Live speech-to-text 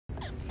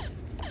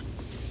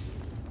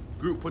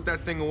Groot, put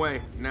that thing away.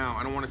 Now,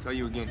 I don't want to tell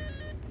you again.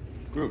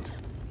 Groot.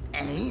 I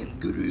am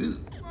Groot.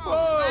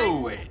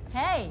 Whoa!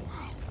 Hey.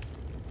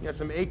 You got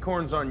some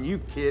acorns on you,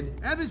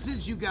 kid. Ever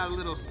since you got a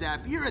little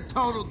sap, you're a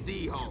total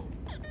D-hole.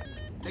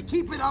 Now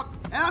keep it up,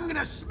 and I'm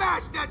gonna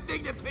smash that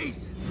thing to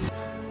pieces.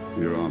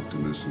 Your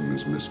optimism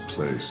is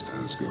misplaced,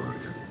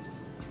 Asgardian.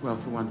 Well,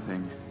 for one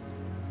thing,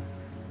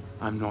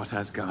 I'm not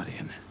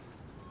Asgardian.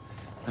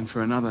 And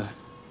for another,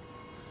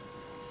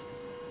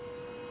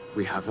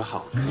 we have the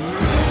Hulk.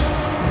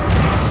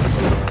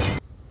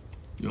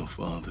 Your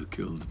father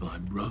killed my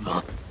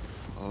brother.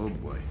 Oh,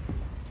 boy.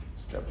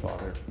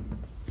 Stepfather.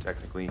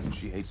 Technically,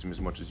 she hates him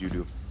as much as you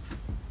do.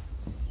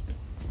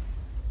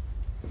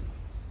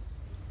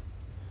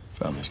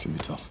 Families can be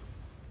tough.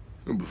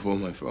 Well, before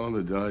my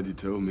father died, he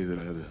told me that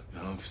I had a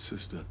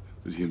half-sister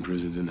who was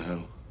imprisoned in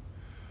hell.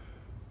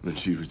 Then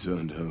she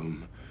returned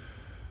home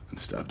and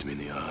stabbed me in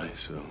the eye,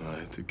 so I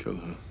had to kill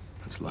her.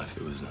 That's life.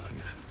 There was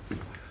nothing. Go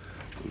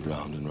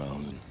round and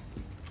round,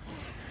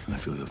 and I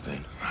feel your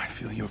pain. I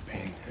feel your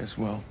pain as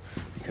well,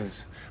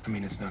 because, I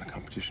mean, it's not a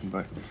competition,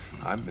 but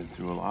I've been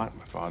through a lot.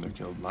 My father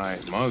killed my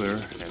mother,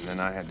 and then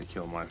I had to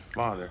kill my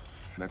father.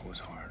 That was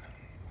hard.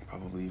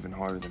 Probably even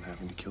harder than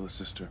having to kill a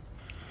sister.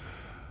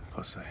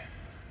 Plus, I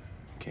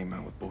came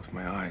out with both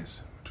my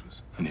eyes, which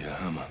was... I need a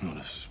hammer, not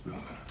a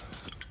spoon.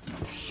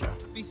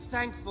 Be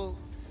thankful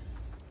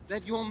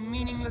that your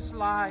meaningless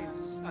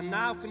lives are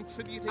now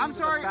contributing I'm to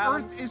sorry, the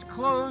balance. Earth is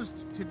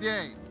closed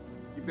today.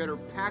 You better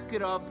pack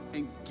it up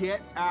and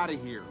get out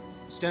of here.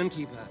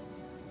 Stonekeeper,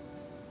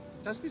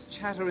 does this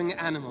chattering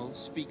animal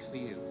speak for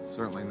you?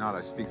 Certainly not.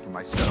 I speak for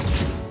myself.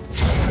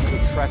 I've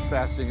been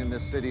trespassing in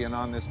this city and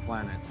on this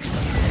planet.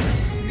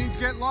 It means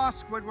get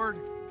lost, Squidward.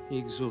 He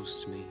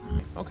exhausts me.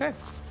 Okay,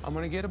 I'm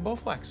gonna get a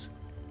Bowflex.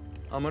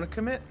 I'm gonna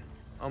commit.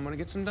 I'm gonna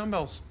get some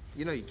dumbbells.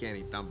 You know you can't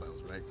eat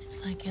dumbbells, right?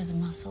 It's like his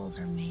muscles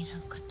are made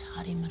of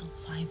Katati metal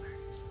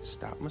fibers.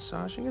 Stop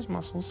massaging his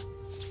muscles.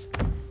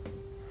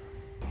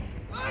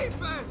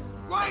 Wipers!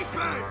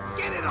 Wipers!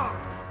 Get it off!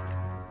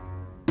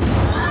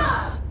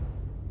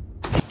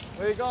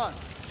 Where you going?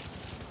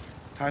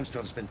 Time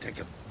Stone's been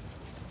taken.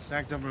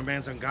 Sanctum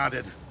remains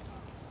unguarded.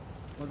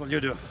 What will you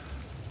do?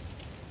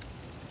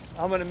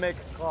 I'm gonna make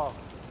a call.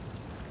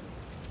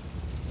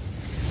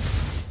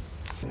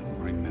 And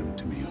bring them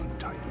to me on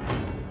Titan.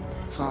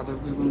 Father,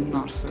 we will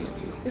not fail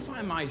you. If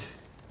I might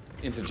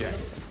interject,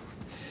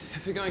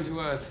 if you're going to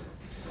Earth,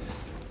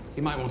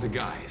 you might want a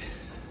guide.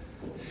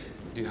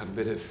 Do you have a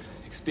bit of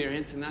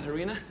experience in that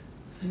arena?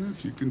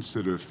 If you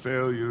consider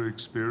failure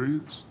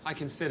experience. I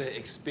consider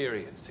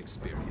experience.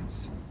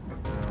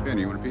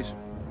 Benny, you want a piece?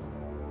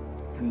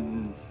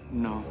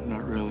 No,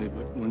 not really,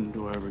 but when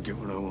do I ever get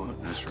what I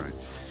want? That's right.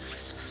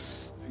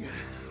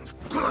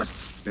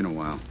 Been a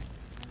while.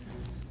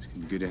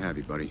 It's good to have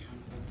you, buddy.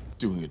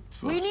 Doing it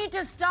first. We need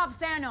to stop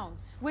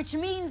Thanos, which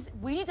means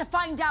we need to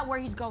find out where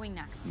he's going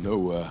next.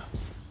 Nowhere.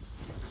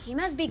 He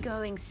must be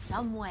going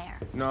somewhere.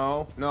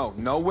 No,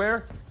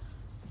 nowhere.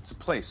 It's a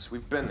place.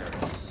 We've been there.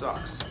 It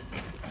sucks.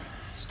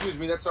 Excuse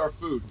me, that's our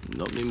food.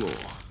 Not anymore.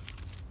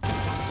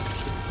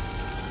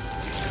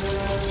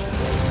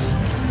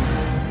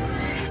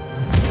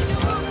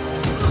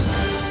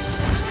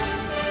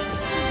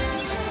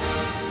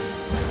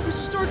 Mr.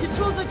 Stark, it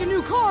smells like a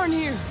new car in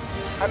here.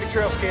 Happy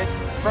trails, kid.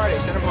 Friday,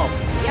 send him home.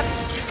 Yep.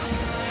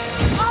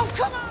 Oh,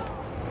 come on!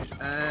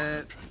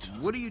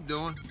 What are you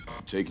doing?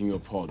 Taking your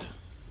pod.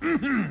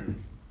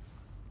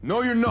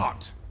 No, you're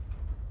not.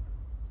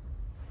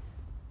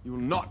 You will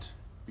not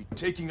be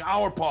taking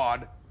our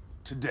pod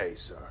today,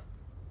 sir.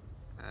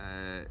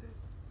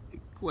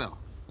 Quill,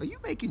 are you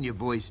making your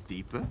voice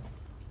deeper?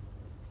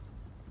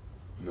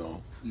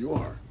 No. You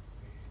are.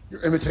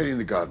 You're imitating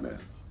the God-Man.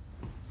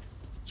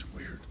 It's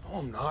weird. No,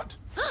 I'm not.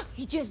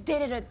 He just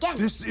did it again.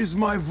 This is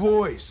my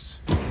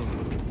voice.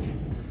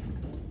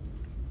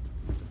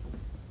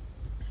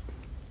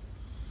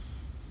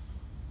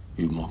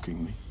 You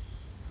mocking me?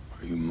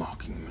 Are you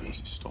mocking me?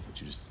 Stop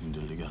it, you just didn't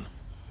do it again.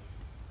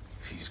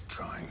 He's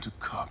trying to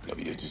copy No,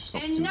 me. yeah, just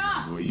stop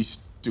Enough! doing it. He's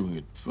doing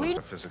it first.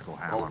 A physical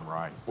how I'm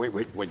right. Wait.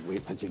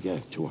 I think you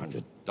have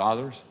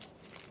 $200.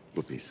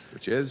 Rupees.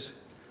 Which is?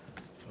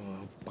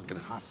 $1.50.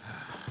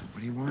 What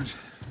do you want?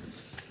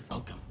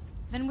 Welcome.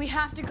 Then we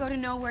have to go to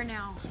nowhere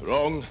now.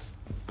 Wrong.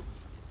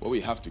 Where we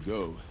have to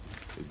go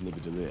is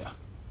Nidavellir.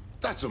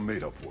 That's a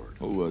made-up word.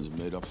 All words are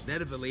made up.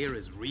 Nidavellir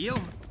is real?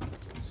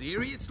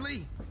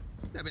 Seriously?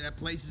 I mean, that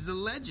place is a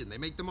legend. They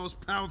make the most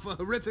powerful,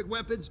 horrific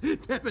weapons to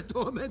ever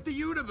torment the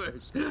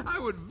universe. I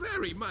would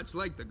very much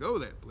like to go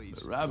there, please.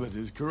 The rabbit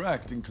is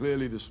correct, and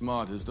clearly the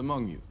smartest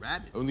among you.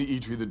 Rabbit? Only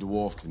Eitri the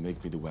dwarf can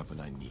make me the weapon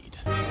I need.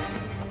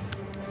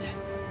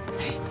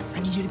 Hey, I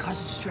need you to cause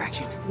a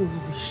distraction. Holy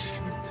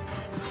shit.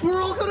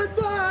 We're all gonna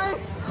die!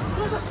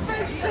 There's a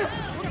spaceship!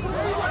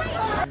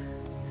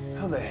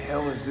 How the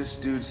hell is this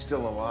dude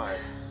still alive?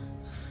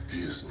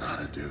 He is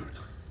not a dude.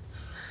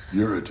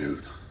 You're a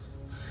dude.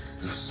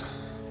 This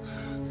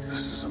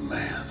is a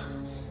man.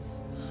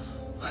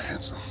 A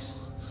handsome,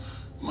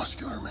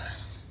 muscular man.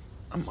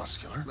 I'm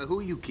muscular. But who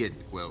are you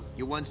kidding, Will?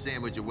 You're one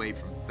sandwich away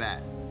from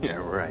fat. Yeah,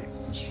 right.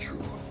 It's true,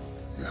 Will.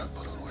 You have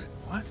put on weight.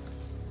 What?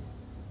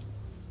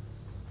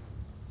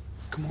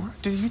 Gamora?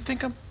 Do you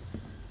think I'm...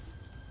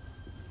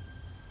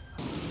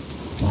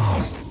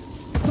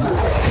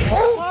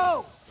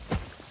 Whoa!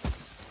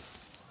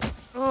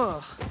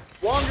 Ugh.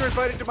 Wong, you're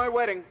invited to my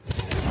wedding.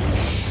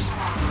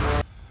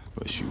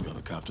 I assume you're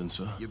the captain,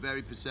 sir. You're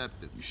very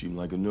perceptive. You seem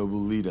like a noble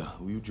leader.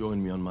 Will you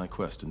join me on my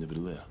quest to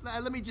Nidavellir?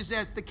 Let me just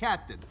ask the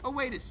captain. Oh,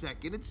 wait a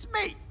second. It's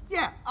me.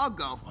 Yeah, I'll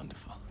go.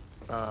 Wonderful.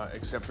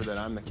 Except for that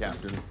I'm the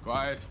captain.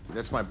 Quiet.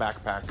 That's my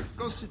backpack.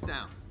 Go sit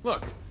down.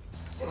 Look.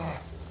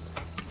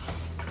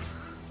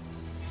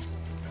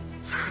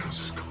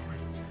 Thanos is coming.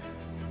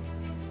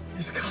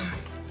 He's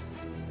coming.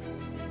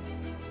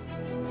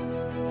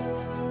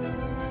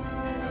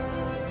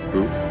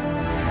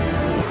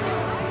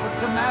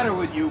 What's the matter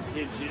with you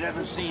kids? You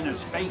never seen a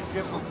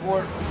spaceship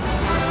before?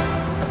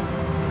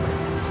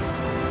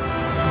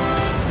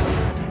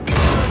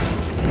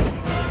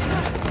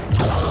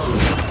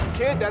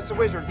 Kid, that's the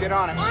wizard. Get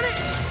on it. On it!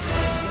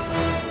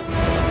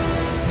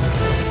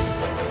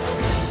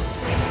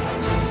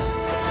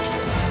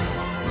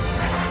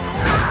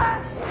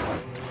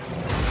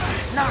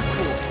 Not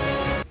cool.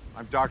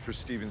 I'm Dr.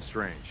 Stephen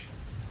Strange.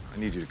 I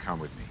need you to come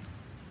with me.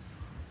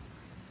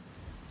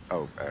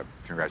 Oh,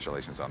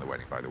 congratulations on the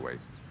wedding, by the way.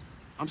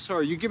 I'm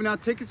sorry, you giving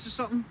out tickets or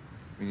something?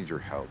 We need your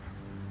help.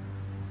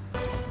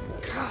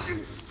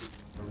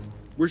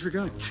 Where's your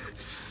guy?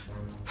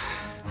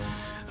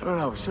 I don't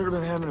know. Should have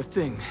been having a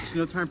thing. There's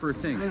no time for a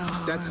thing. I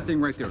know. That's the thing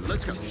right there.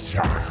 Let's go.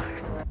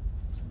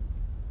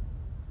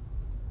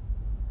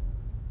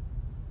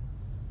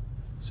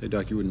 Say,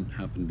 Doc, you wouldn't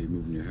happen to be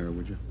moving your hair,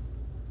 would you?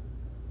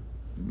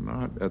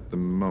 Not at the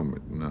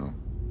moment, no.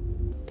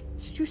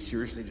 Did you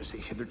seriously just say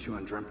hitherto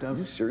undreamt of? Are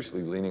you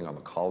seriously leaning on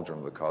the cauldron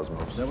of the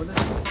cosmos? Is that what that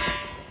is?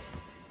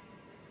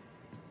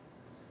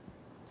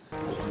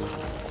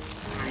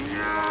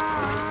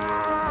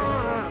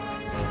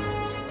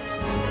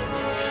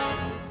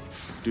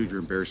 Dude, you're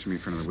embarrassing me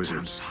in front of the wizard.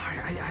 I'm sorry.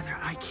 Either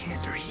I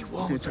can't or he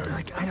won't. It's all right.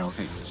 Like, I don't...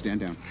 Hey,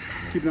 stand down.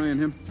 Keep an eye on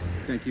him.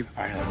 Thank you.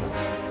 I have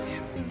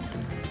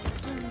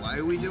Why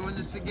are we doing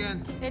this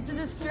again? It's a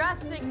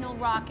distress signal,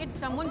 Rocket.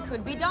 Someone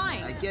could be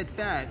dying. I get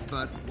that,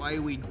 but why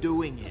are we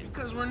doing it?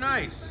 Because we're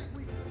nice.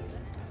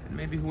 And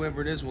maybe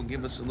whoever it is will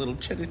give us a little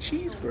cheddar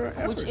cheese for our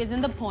effort. Which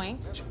isn't the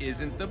point. Which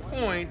isn't the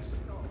point.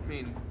 I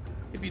mean,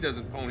 if he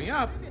doesn't pony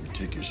up... You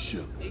take his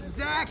ship.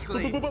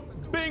 Exactly.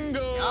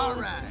 Bingo! All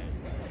right.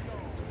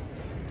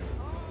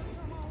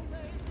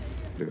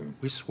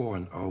 We swore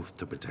an oath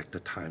to protect the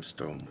Time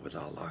Stone with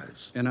our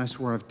lives. And I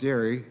swore off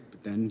dairy,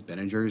 but then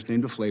Ben & Jerry's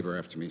named a flavor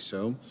after me,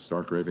 so...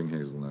 Stark raving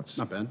hazelnuts.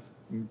 Not bad.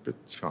 A bit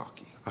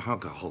chalky. A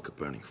hunk of Hulk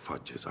burning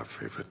fudge is our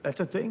favorite.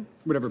 That's a thing?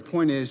 Whatever.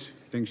 Point is,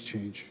 things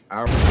change.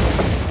 Come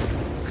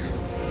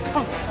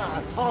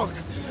on, Hulk.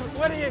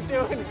 What are you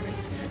doing to me?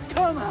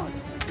 Come out.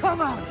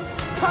 Come out.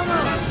 Come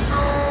out.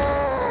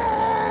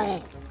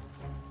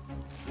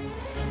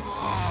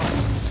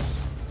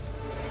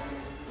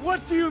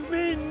 What do you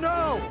mean,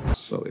 no?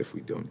 So if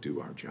we don't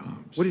do our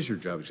jobs... What is your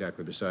job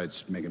exactly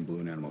besides making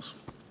balloon animals?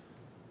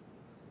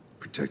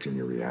 Protecting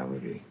your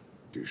reality,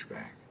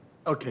 douchebag.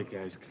 Okay,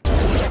 guys.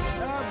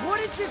 What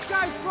is this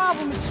guy's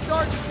problem, Mr.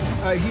 Stark?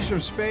 He's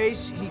from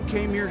space. He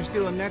came here to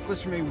steal a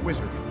necklace from a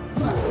wizard.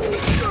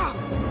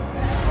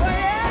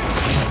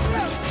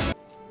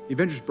 The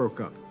Avengers broke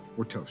up.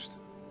 We're toast.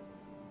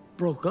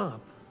 Broke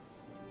up?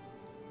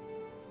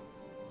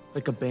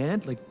 Like a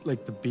band?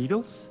 Like the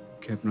Beatles?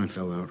 Cap and I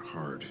fell out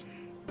hard.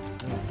 I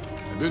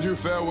bid you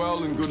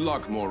farewell and good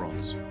luck,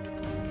 morons.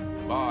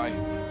 Bye.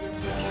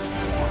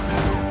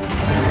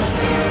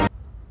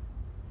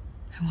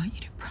 I want you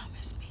to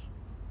promise me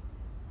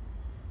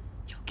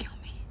you'll kill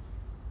me.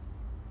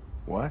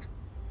 What?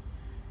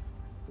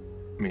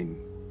 I mean,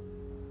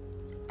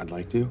 I'd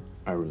like to.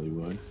 I really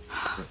would.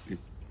 But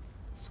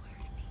Swear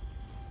to me.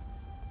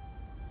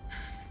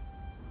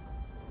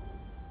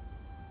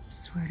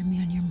 Swear to me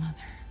on your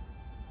mother.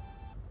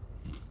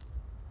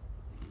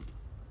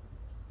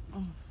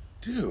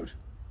 dude,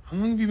 how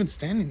long have you been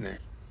standing there?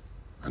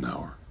 An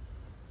hour.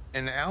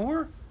 An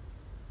hour?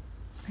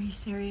 Are you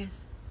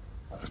serious?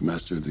 I've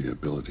mastered the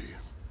ability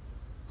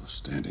of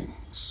standing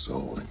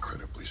so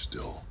incredibly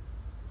still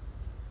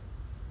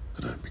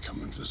that I've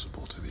become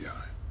invisible to the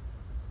eye.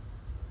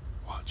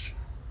 Watch.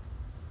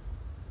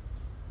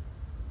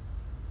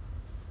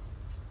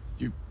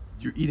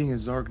 You're eating a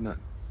Zarg nut.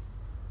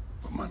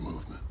 But my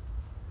movement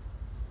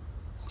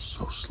was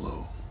so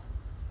slow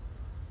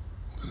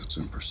that it's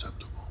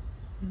imperceptible.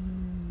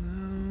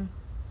 No.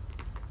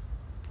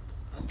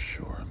 I'm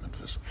sure I'm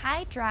invisible.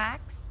 Hi,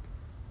 Drax.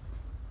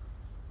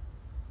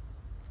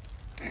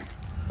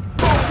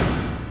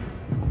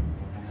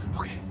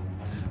 Okay,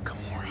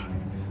 Gamora,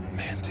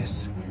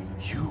 Mantis,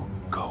 you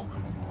go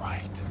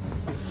right.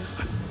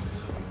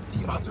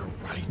 The other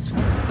right.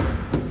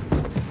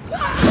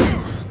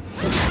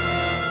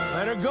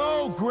 Let her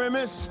go,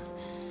 Grimace.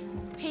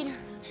 Peter.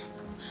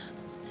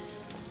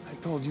 I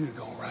told you to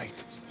go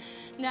right.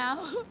 Now,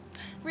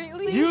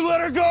 Really? You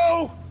let her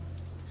go!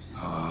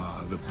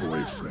 Ah, the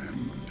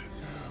boyfriend.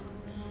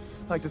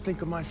 I like to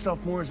think of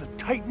myself more as a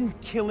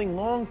Titan-killing,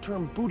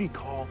 long-term booty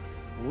call.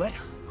 Let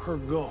her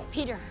go.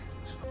 Peter.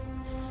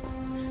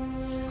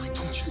 I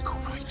told you to go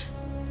right.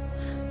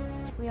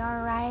 We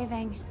are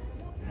arriving.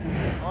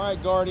 All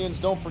right, Guardians,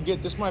 don't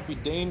forget this might be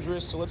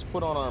dangerous, so let's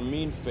put on our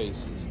mean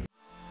faces.